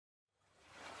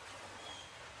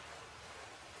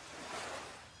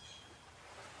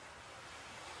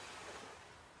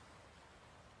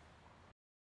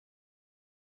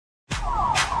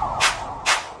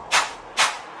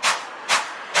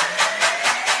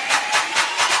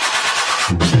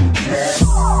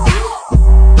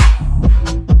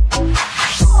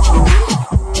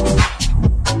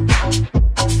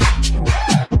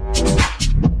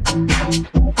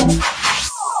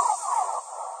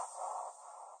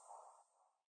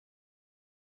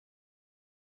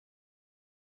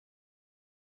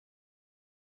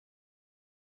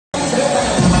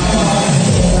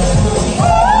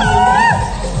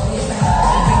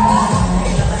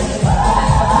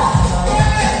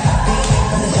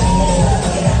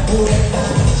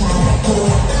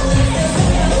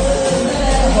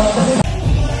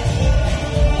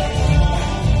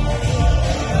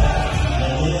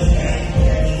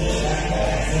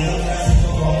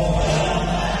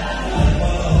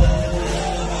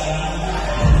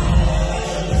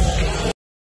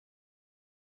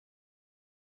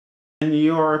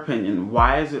your opinion,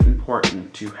 why is it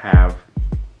important to have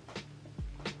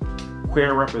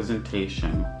queer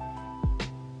representation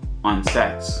on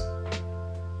sets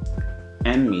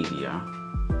and media,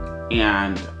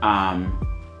 and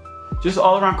just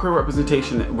all around queer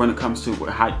representation when it comes to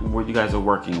where you guys are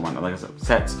working on, like I said,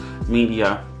 sets,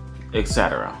 media,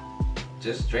 etc.?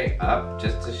 Just straight up,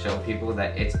 just to show people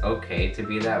that it's okay to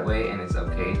be that way and it's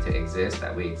okay to exist,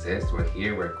 that we exist, we're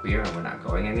here, we're queer, and we're not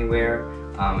going anywhere.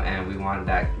 And we want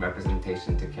that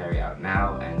representation to carry out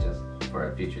now and just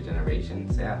for future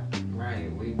generations, yeah.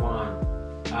 Right, we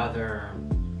want other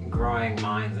growing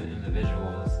minds and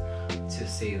individuals to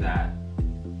see that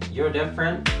you're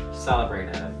different, celebrate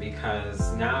it,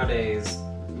 because nowadays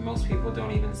most people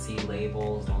don't even see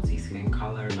labels, don't see skin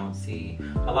color, don't see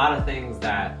a lot of things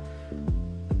that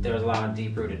there's a lot of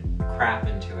deep-rooted crap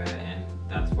into it, and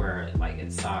that's where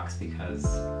it sucks, because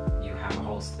you have a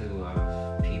whole slew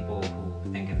of people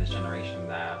who think in this generation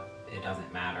that it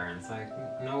doesn't matter, and it's like,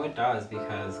 no, it does,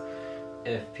 because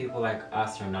if people like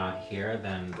us are not here,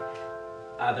 then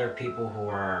other people who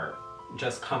are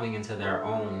just coming into their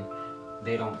own,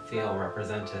 they don't feel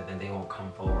represented, and they won't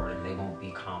come forward, and they won't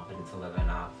be confident to live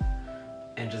enough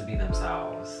and just be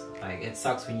themselves. Like, it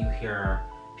sucks when you hear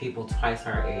people twice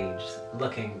our age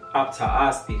looking up to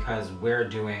us because we're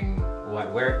doing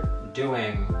what we're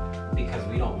doing because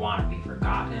we don't want to be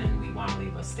forgotten. We want to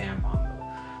leave a stamp on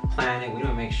the planet. We want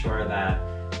to make sure that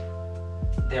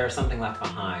there's something left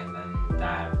behind, and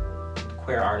that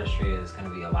queer artistry is going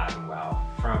to be alive and well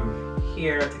from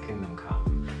here to kingdom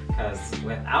come. Because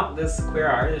without this queer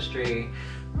artistry,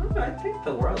 I think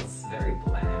the world's very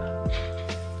bland.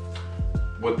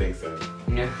 What they say.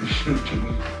 Yeah.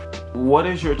 What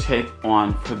is your take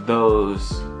on, for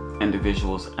those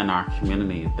individuals in our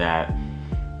community that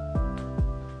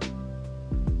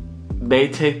they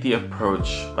take the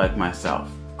approach, like myself,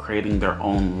 creating their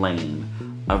own lane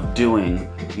of doing,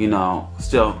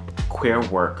 still queer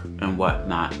work and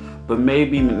whatnot, but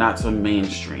maybe not so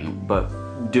mainstream, but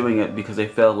doing it because they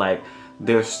feel like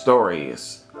there's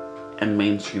stories in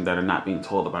mainstream that are not being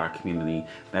told about our community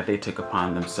that they took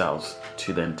upon themselves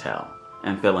to then tell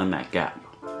and fill in that gap?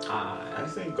 I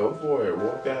say go for it.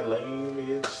 Walk that lane,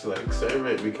 bitch. Like, serve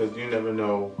it, because you never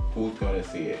know who's gonna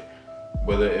see it.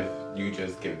 Whether if you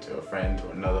just give it to a friend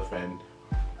or another friend,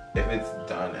 if it's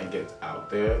done and gets out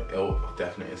there, it'll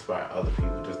definitely inspire other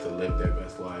people just to live their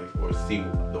best life or see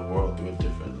the world through a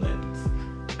different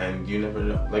lens. And you never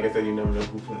know. Like I said, you never know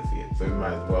who's gonna see it. So you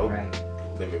might as well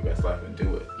live your best life and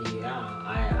do it. Yeah,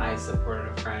 I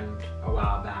supported a friend a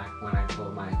while back when I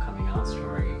told my coming out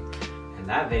story. And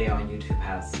that video on YouTube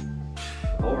has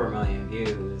over 1 million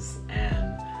views,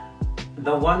 and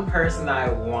the one person that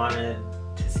I wanted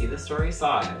to see the story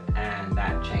saw it, and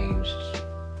that changed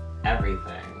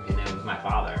everything, and it was my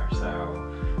father.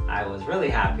 So I was really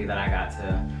happy that I got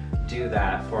to do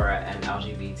that for an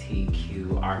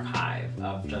LGBTQ archive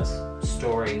of just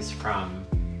stories from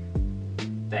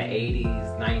the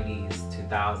 80s, 90s,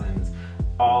 2000s,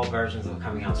 all versions of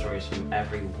coming out stories from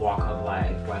every walk of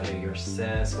life, whether you're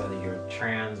cis, whether you're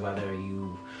trans, whether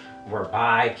you were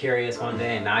bi-curious one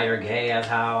day and now you're gay as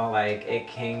how, like,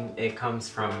 it comes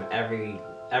from every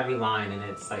line, and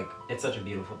it's like, it's such a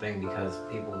beautiful thing because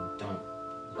people don't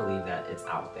believe that it's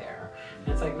out there. And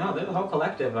it's like, no, there's a whole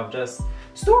collective of just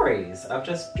stories of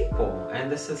just people,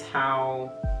 and this is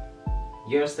how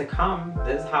years to come,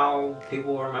 this is how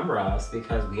people will remember us,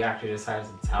 because we actually decided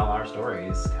to tell our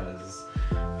stories, because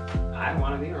I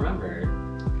want to be remembered.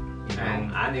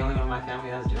 I'm the only one in my family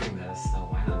that's doing this, so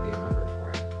why not be remembered for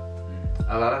it?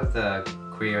 A lot of the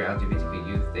queer LGBTQ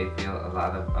youth, they feel a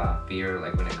lot of fear,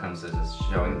 like when it comes to just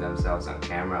showing themselves on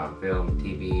camera, on film,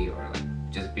 TV, or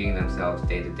like just being themselves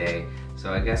day to day.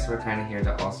 So I guess we're kind of here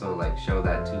to also like show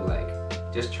that too,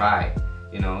 like just try.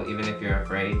 Even if you're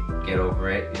afraid, get over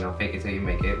it. Fake it till you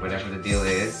make it. Whatever the deal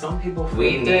is. Some people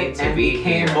we need to be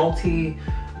became here.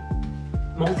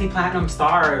 multi-platinum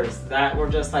stars that were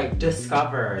just like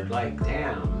discovered. Like,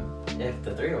 damn, if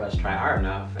the 3 of us try hard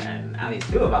enough and at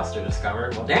least 2 of us are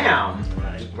discovered, well, damn,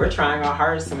 we're trying our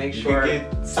hardest to make sure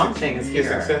something is here.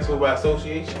 Get successful by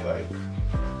association. Like,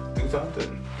 do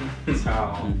something. So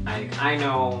I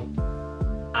know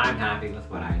I'm happy with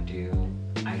what I do.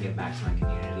 I give back to my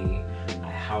community.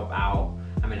 I help out.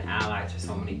 I'm an ally to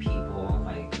so many people.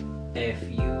 Like, if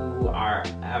you are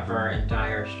ever in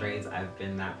dire straits, I've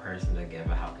been that person to give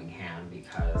a helping hand,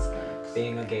 because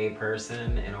being a gay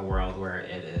person in a world where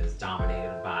it is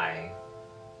dominated by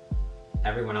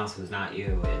everyone else who's not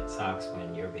you, it sucks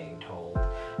when you're being told,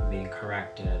 being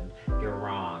corrected, you're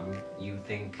wrong, you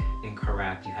think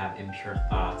incorrect, you have impure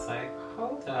thoughts. Like,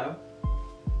 hold up.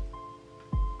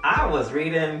 I was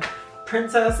reading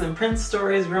princess and prince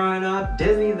stories growing up,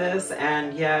 Disney this,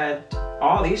 and yet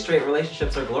all these straight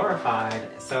relationships are glorified.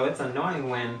 So it's annoying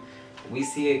when we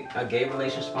see a gay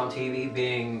relationship on TV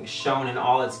being shown in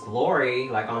all its glory,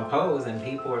 like on Pose, and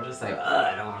people are just like, ugh,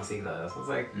 I don't want to see this. It's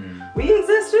like, we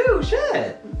exist too,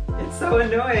 shit. It's so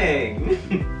annoying.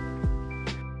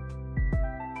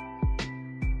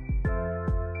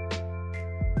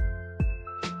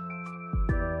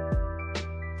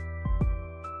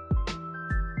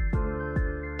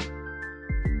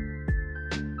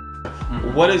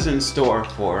 What is in store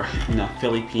for, you know,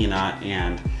 Filipina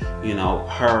and, you know,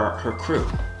 her crew?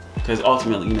 Because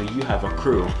ultimately, you know, you have a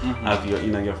crew of your,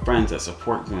 you know, your friends that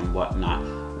support you and whatnot.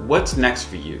 What's next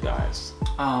for you guys?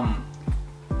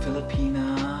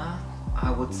 Filipina,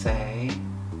 I would say,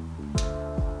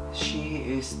 she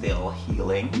is still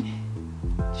healing.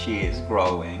 She is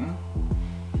growing.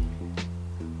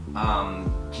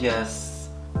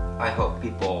 I hope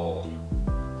people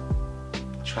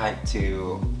try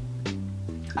to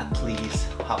at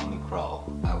least help me grow.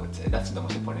 I would say that's the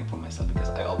most important thing for myself, because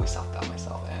I always self-doubt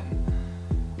myself and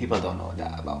people don't know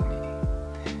that about me.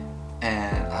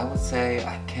 And I would say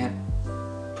I can't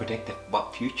predict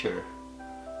what future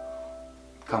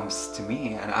comes to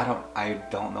me, and I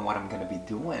don't know what I'm gonna be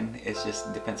doing. It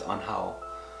just depends on how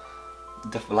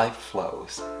the life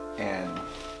flows, and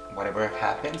whatever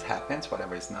happens,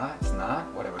 whatever is not, it's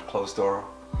not. Whatever closed door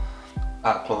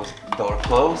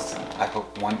closed, I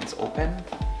hope one is open.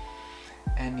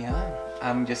 And yeah,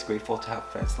 I'm just grateful to have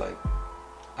friends like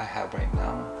I have right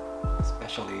now,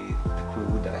 especially the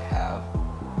crew that I have,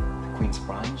 the Queen's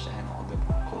Brunch, and all the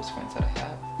close friends that I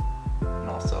have. And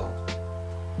also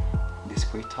this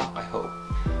great talk. I hope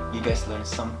you guys learned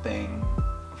something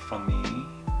from me,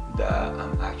 that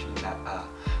I'm actually not a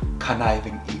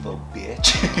conniving evil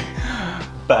bitch.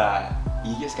 But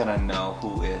you just gotta know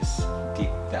who is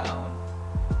deep down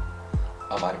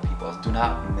of other people. Do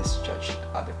not misjudge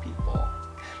other people.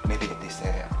 Maybe if they say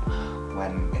it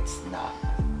when it's not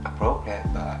appropriate,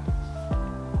 but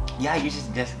yeah, you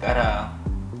just gotta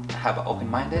have an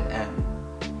open-minded and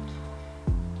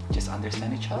just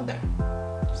understand each other.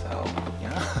 So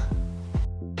yeah.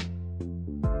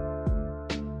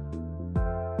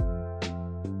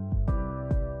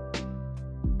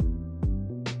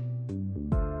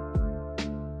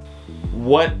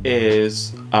 What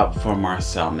is up for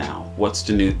Marcel now? What's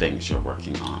the new things you're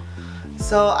working on?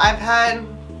 So I've had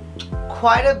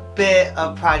quite a bit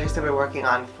of projects I've been working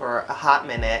on for a hot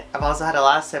minute. I've also had a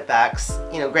lot of setbacks.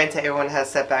 You know, granted, everyone has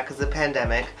setbacks because of the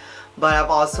pandemic, but I've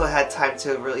also had time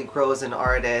to really grow as an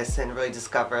artist and really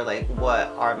discover like what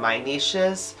are my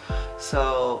niches.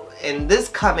 So in this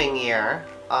coming year,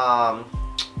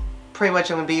 pretty much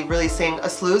I'm going to be releasing a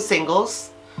slew of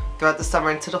singles throughout the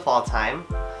summer into the fall time.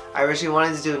 I originally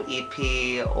wanted to do an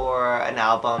EP or an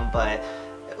album, but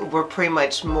we're pretty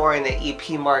much more in the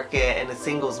EP market and the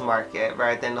singles market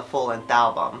rather than the full-length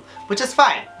album, which is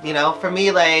fine. You know, for me,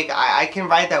 like, I can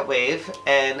ride that wave,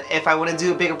 and if I want to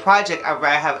do a bigger project, I'd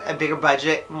rather have a bigger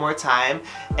budget, more time,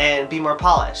 and be more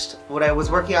polished. What I was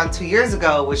working on 2 years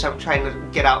ago, which I'm trying to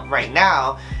get out right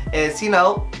now, is, you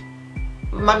know,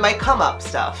 my come-up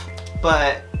stuff.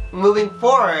 But moving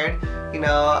forward, you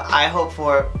know, I hope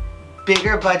for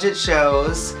bigger budget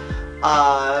shows,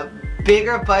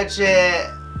 bigger budget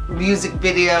music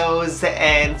videos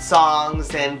and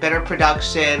songs, and better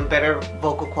production, better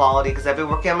vocal quality, because I've been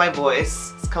working on my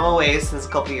voice. It's come a ways since a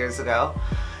couple years ago.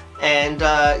 And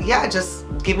yeah, just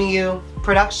giving you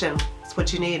production. It's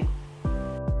what you need.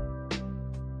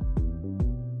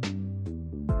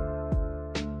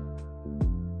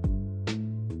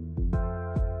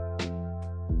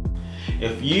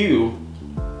 If you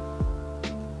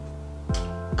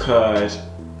could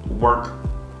work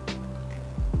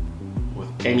with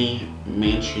any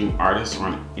mainstream artist or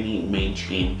on any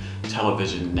mainstream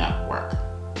television network,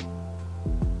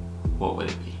 what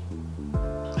would it be?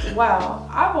 Wow,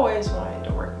 I've always wanted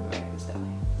to work with Megan Thee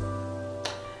Stallion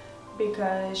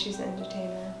because she's an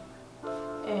entertainer,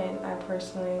 and I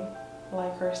personally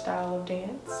like her style of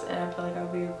dance, and I feel like I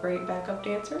would be a great backup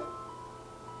dancer,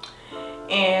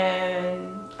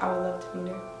 and I would love to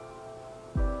meet her.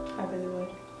 I really would.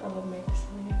 I love Megan Thee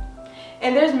Stallion.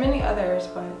 And there's many others,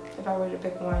 but if I were to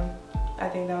pick one, I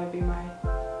think that would be my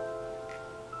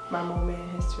moment in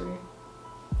history.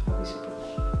 That would be super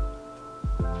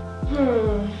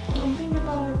cool. I'm thinking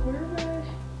about like,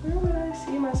 where would I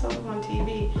see myself on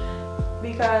TV?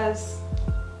 Because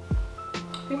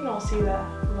people don't see that,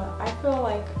 but I feel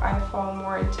like I fall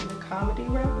more into the comedy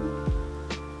realm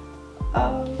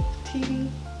of TV.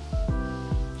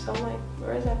 So I'm like,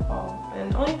 where does that fall?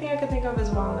 And the only thing I can think of is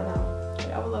Wildin' Out.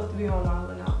 I would love to be on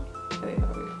Wild 'N Out. I think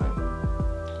that would be fun.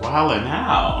 Wildin'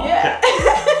 Out. Yeah.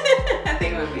 I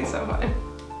think it would be so fun.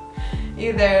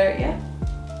 Either, yeah.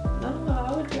 No,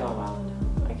 I would be on Wild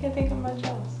 'N Out. I can't think of much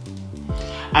else.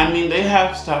 I mean, they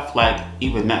have stuff like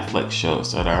even Netflix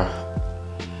shows that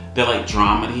they're like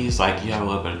dramedies. Like you have a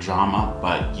little bit of drama,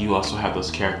 but you also have those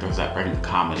characters that bring the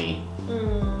comedy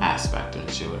aspect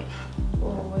into it.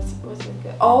 Oh, what's it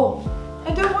good? Oh,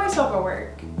 I do voiceover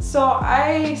work. So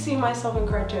I see myself in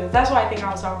cartoons. That's why I think I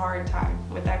was having a hard time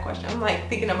with that question. I'm like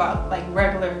thinking about like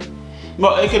regular.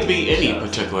 Well, it could be any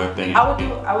particular thing. I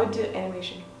would do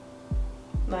animation.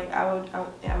 Like I would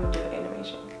do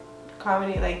animation,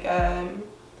 comedy,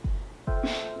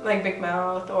 like Big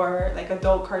Mouth or like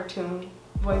adult cartoon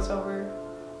voiceover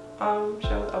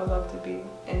shows. I would love to be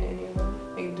in any of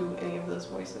them. Like do any of those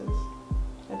voices.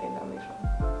 I think that would be fun.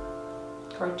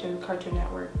 Cartoon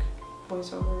Network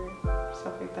voiceover,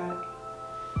 stuff like that.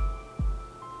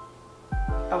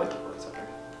 I would do voiceover.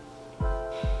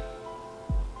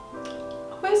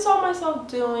 I saw myself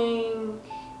doing,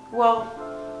 well,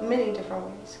 many different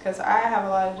ways, because I have a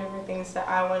lot of different things that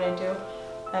I want to do.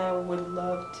 I would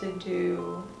love to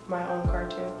do my own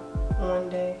cartoon one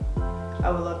day. I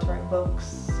would love to write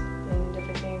books and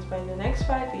different things, but in the next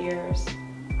 5 years,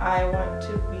 I want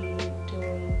to be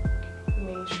doing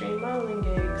mainstream modeling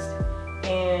gigs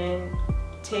and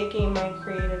taking my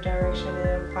creative direction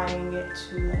and applying it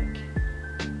to like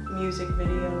music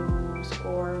videos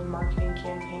or marketing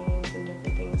campaigns and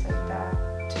different things like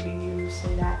that to be used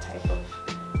in that type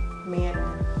of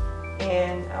manner.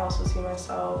 And I also see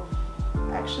myself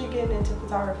actually getting into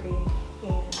photography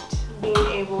and being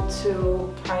able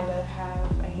to kind of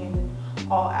have a hand in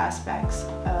all aspects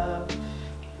of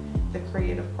the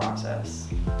creative process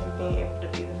and being able to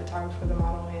be the photographer, the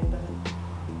model, and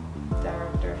the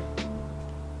director.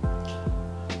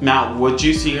 Now, would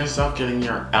you see yourself getting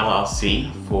your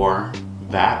LLC for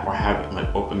that, or having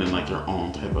like opening like your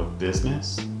own type of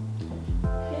business?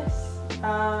 Yes,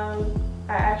 I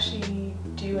actually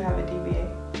do have a DBA.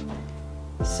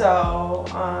 So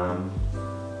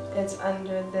it's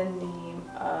under the name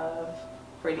of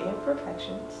Pretty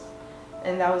Imperfections,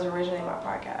 and that was originally my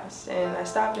podcast. And I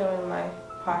stopped doing my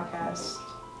podcast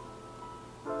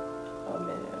a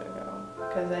minute ago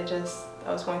because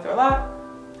I was going through a lot,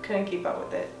 couldn't keep up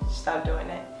with it, stopped doing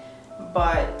it.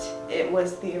 But it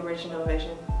was the original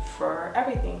vision for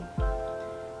everything.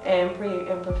 And Pretty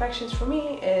Imperfections for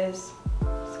me is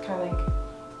it's kind of like,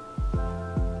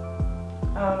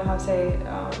 I don't know how to say it,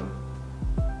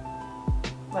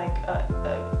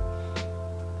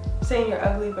 saying you're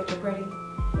ugly but you're pretty.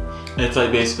 It's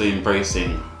like basically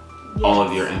embracing all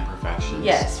of your imperfections.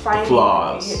 Yes, the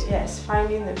flaws. Yes,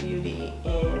 finding the beauty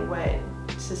in what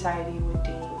society would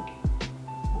deem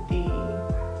the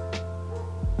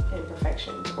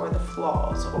imperfections or the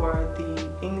flaws or the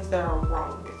things that are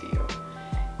wrong with you,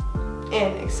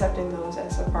 and accepting those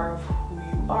as a part of who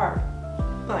you are.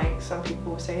 Like some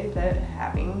people say that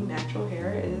having natural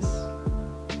hair is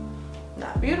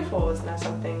not beautiful, it's not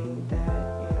something that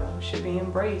should be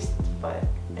embraced, but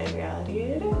in reality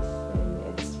it is,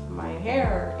 and it's my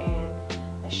hair, and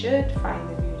I should find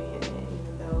the beauty in it,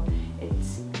 even though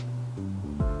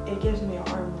it gives me an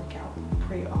arm workout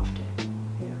pretty often,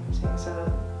 you know what I'm saying? So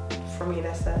for me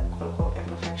that's that quote-unquote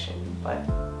imperfection, but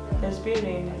there's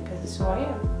beauty in it because it's who I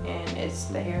am, and it's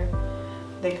the hair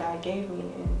that God gave me,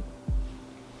 and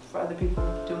for other people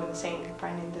doing the same,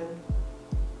 finding the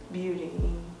beauty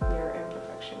in your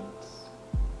imperfections.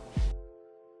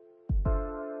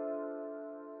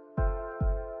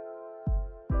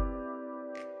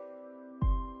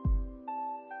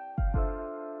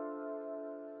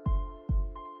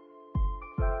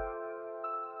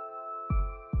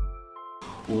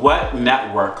 What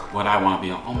network would I want to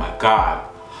be on? Oh my God.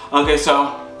 Okay,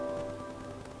 so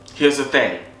here's the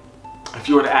thing. If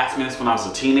you were to ask me this when I was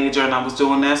a teenager and I was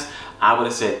doing this, I would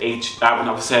have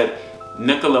said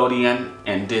Nickelodeon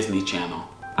and Disney Channel.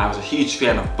 I was a huge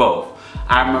fan of both.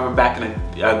 I remember back in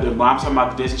when I'm talking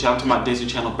about the Disney Channel, I'm talking about Disney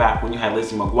Channel back when you had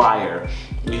Lizzie McGuire,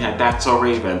 you had That's So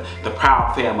Raven, The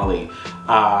Proud Family,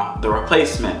 The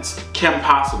Replacements, Kim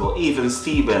Possible, Even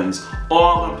Stevens,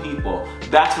 all them people.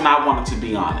 That's when I wanted to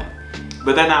be on it.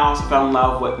 But then I also fell in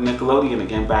love with Nickelodeon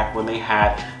again back when they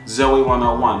had Zoe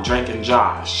 101, Drake and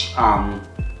Josh,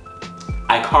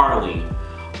 iCarly,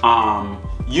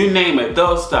 you name it,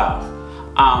 those stuff.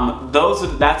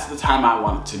 That's the time I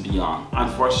wanted to be on.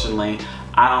 Unfortunately,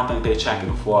 I don't think they're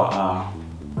checking for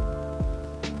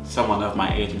someone of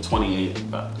my age. I'm 28,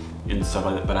 and stuff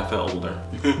like that, but I feel older.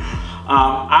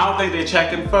 I don't think they're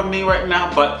checking for me right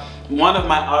now, but one of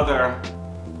my other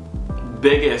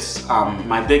biggest,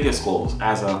 my biggest goals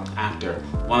as an actor,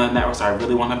 one of the networks I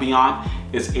really want to be on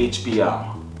is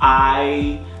HBO.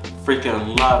 I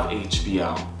freaking love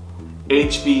HBO.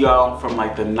 HBO from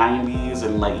like the 90s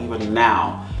and like even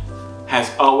now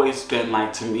has always been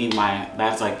like, to me,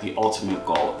 that's like the ultimate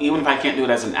goal. Even if I can't do it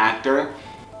as an actor,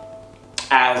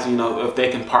 as you know, if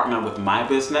they can partner with my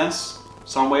business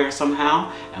some way or somehow,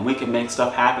 and we can make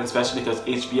stuff happen, especially because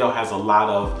HBO has a lot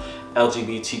of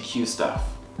LGBTQ stuff,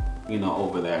 you know,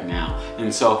 over there now.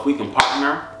 And so if we can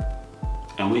partner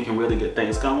and we can really get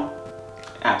things going,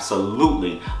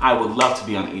 absolutely, I would love to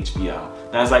be on HBO.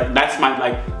 That's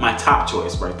my top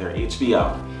choice right there,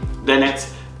 HBO. Then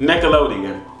it's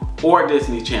Nickelodeon or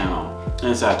Disney Channel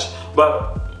and such.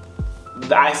 But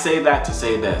I say that to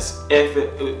say this: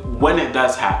 when it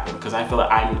does happen, because I feel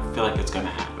like it's gonna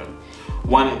happen.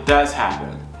 When it does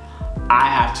happen, I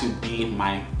have to be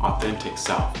my authentic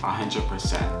self,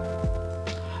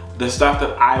 100%. The stuff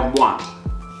that I want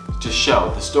to show,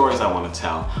 the stories I want to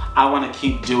tell, I want to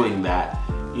keep doing that,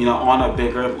 you know, on a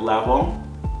bigger level.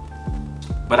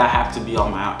 But I have to be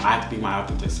my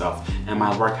authentic self, and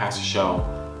my work has to show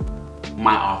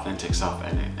my authentic self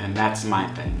in it, and that's my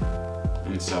thing.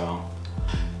 And so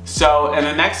in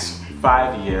the next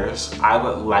 5 years, I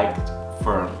would like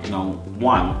for, you know,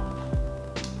 one,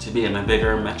 to be in a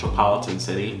bigger metropolitan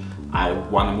city. I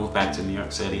want to move back to New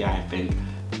York City. I think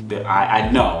that I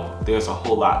know there's a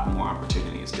whole lot more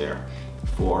opportunities there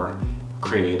for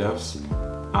creatives.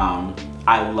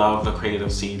 I love the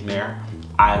creative scene there.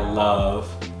 I love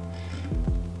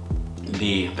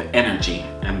the energy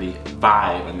and the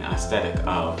vibe and the aesthetic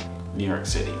of New York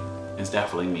City. It's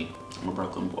definitely me. I'm a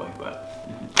Brooklyn boy, but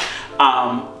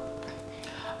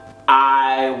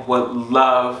I would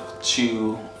love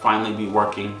to finally be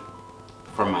working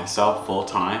for myself full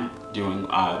time, doing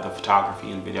the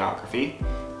photography and videography.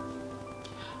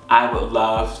 I would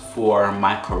love for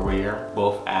my career,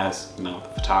 both as, you know, the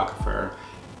photographer,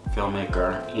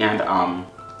 filmmaker, and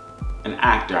an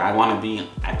actor. I want to be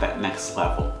at that next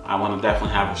level. I want to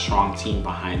definitely have a strong team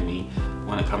behind me.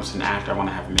 When it comes to an actor, I want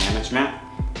to have management,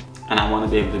 and I want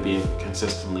to be able to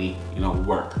consistently, you know,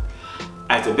 work.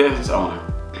 As a business owner,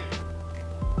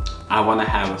 I want to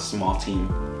have a small team,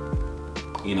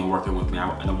 you know, working with me. I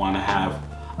want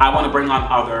to bring on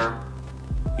other,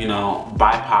 you know,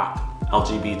 BIPOC,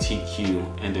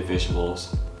 LGBTQ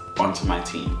individuals onto my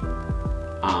team.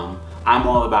 I'm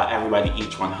all about everybody,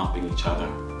 each one helping each other.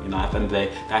 You know, at the end of the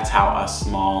day, that's how us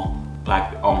small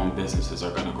Black-owned businesses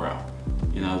are going to grow.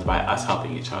 You know, it's by us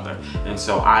helping each other. And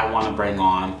so I want to bring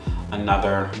on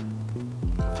another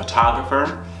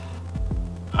photographer,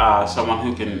 someone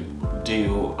who can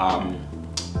do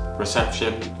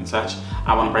reception and such.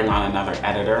 I want to bring on another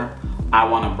editor. I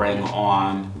want to bring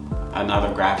on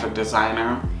another graphic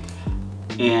designer.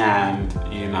 And,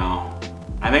 you know,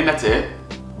 I think that's it.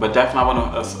 But definitely I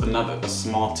want a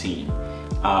small team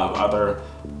of other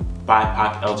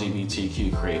BIPOC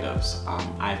LGBTQ creatives.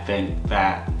 I think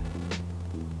that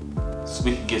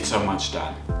we can get so much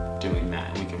done doing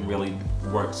that. We can really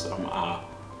work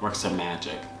some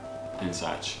magic and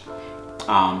such.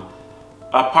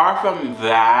 Apart from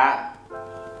that,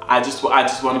 I just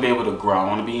want to be able to grow. I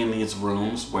want to be in these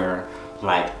rooms where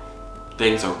like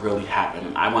things are really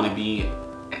happening. I want to be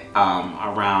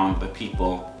around the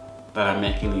people that are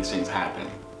making these things happen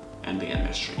in the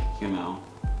industry, you know.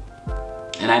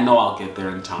 And I know I'll get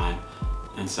there in time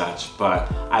and such, but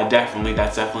that's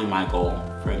definitely my goal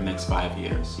for the next 5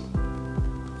 years.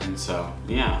 And so,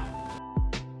 yeah.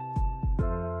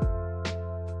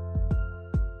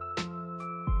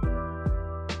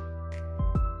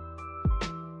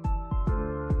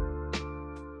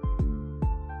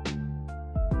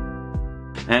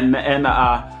 And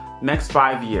next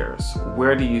 5 years,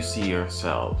 where do you see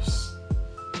yourselves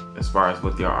as far as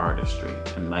with your artistry,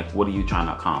 and like what are you trying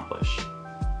to accomplish?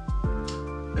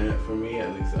 And for me,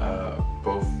 at least,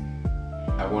 both.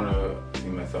 I want to see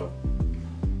myself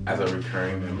as a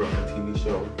recurring member on a TV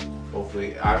show.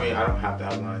 Hopefully, I mean, I don't have to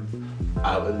have lines.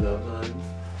 I would love lines,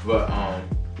 but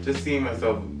just seeing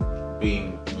myself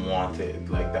being wanted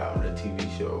like that on a TV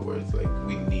show, where it's like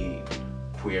we need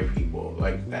queer people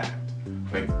like that.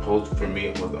 Like Post, for me,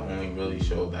 it was the only really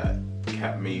show that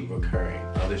kept me recurring.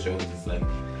 Other shows, it's like,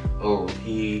 oh,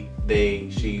 he, they,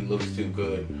 she looks too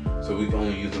good, so we can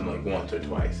only use them like once or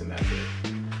twice, and that's it.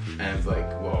 And it's like,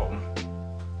 well,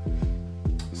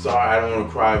 sorry, I don't want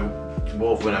to cry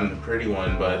wolf when I'm the pretty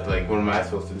one, but like, what am I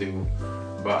supposed to do?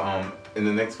 But in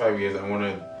the next 5 years, I want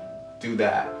to do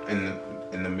that in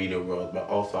the media world, but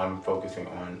also I'm focusing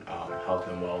on health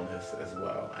and wellness as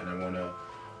well, and I want to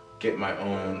get my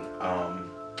own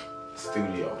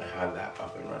studio and have that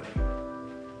up and running.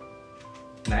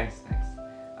 Nice.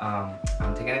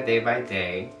 I'm taking it day by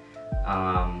day.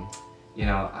 You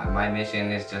know, my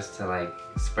mission is just to like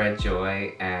spread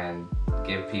joy and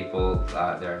give people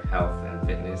their health and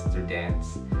fitness through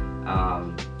dance.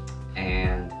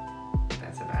 And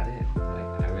that's about it.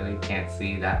 Like, I really can't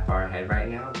see that far ahead right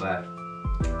now, but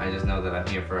I just know that I'm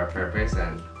here for a purpose,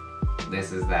 and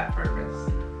this is that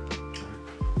purpose.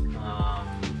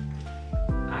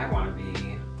 I want to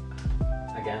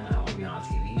be on a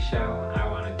TV show.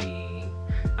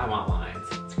 I want lines.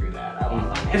 Screw that. I want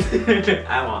lines.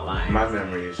 I want lines. My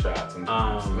memory is shot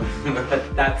sometimes.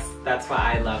 But that's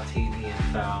why I love TV and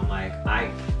film. Like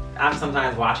I'm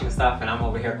sometimes watching stuff and I'm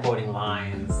over here quoting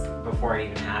lines before it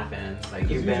even happens. Like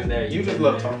you've been there. You just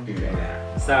love talking.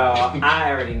 Yeah. So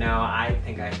I already know. I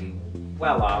think I'd be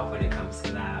well off when it comes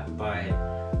to that. But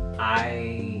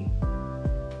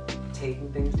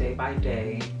taking things day by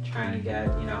day, trying to get,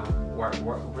 you know,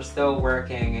 we're still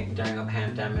working during a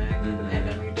pandemic. The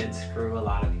pandemic did screw a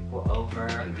lot of people over.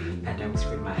 The pandemic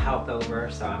screwed my health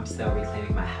over, so I'm still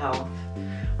reclaiming my health.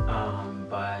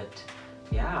 But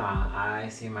yeah, I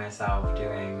see myself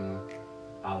doing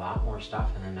a lot more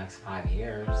stuff in the next 5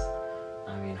 years.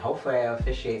 I mean, hopefully I'll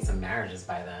officiate some marriages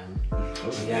by then.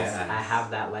 Yes, I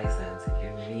have that license. If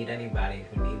you need anybody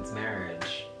who needs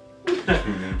marriage.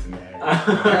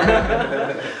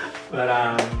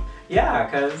 But yeah,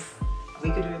 because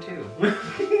we could do it too.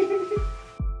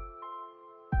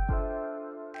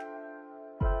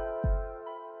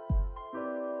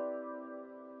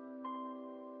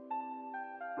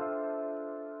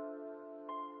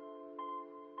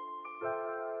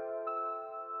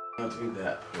 Not to be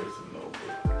that personal.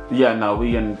 Yeah, no,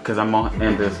 because I'm gonna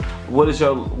end this.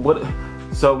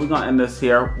 So we're gonna end this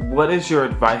here. What is your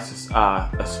advice to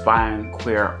aspiring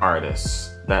queer artists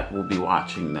that will be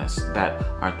watching this, that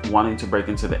are wanting to break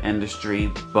into the industry,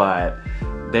 but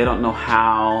they don't know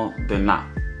how, they're not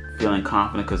feeling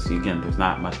confident because, again, there's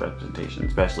not much representation,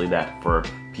 especially that for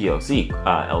POC,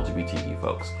 LGBTQ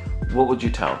folks. What would you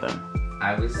tell them?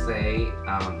 I would say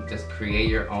just create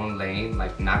your own lane,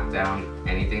 like knock down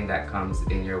anything that comes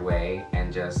in your way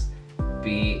and just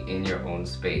be in your own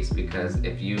space, because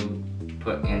if you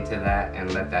put into that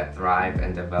and let that thrive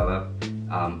and develop,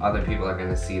 other people are going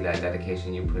to see that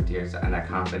dedication you put to yourself and that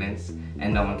confidence,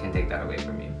 and no one can take that away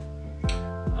from you.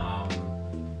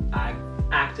 I've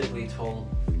actively told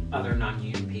other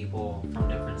non-union people from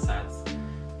different sets,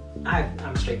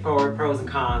 I'm straightforward, pros and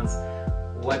cons.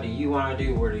 What do you want to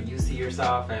do? Where do you see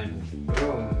yourself? And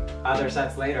boom, other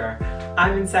sets later,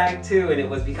 I'm in SAG too, and it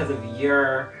was because of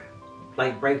your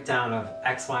like breakdown of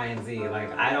X, Y, and Z.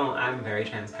 Like I'm very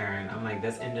transparent. I'm like,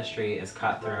 this industry is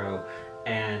cutthroat,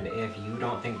 and if you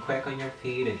don't think quick on your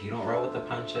feet, if you don't roll with the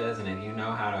punches, and if you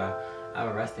know how to have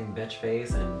a resting bitch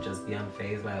face and just be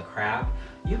unfazed by the crap,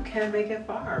 you can make it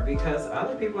far, because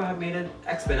other people have made it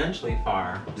exponentially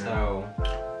far. Yeah. So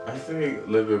I say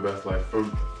live your best life.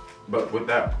 But with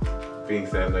that being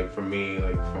said, like for me,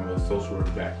 like from a social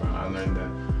work background, I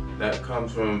learned that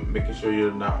comes from making sure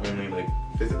you're not only like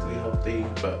physically healthy,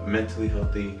 but mentally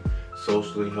healthy,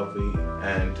 socially healthy,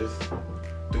 and just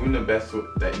doing the best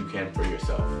that you can for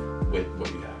yourself with what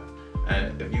you have.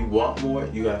 And if you want more,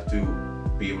 you have to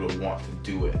be able to want to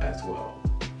do it as well,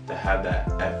 to have that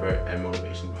effort and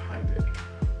motivation behind it.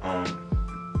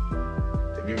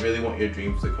 If you really want your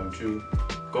dreams to come true,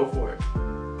 go for it.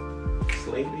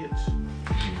 Slay bitch.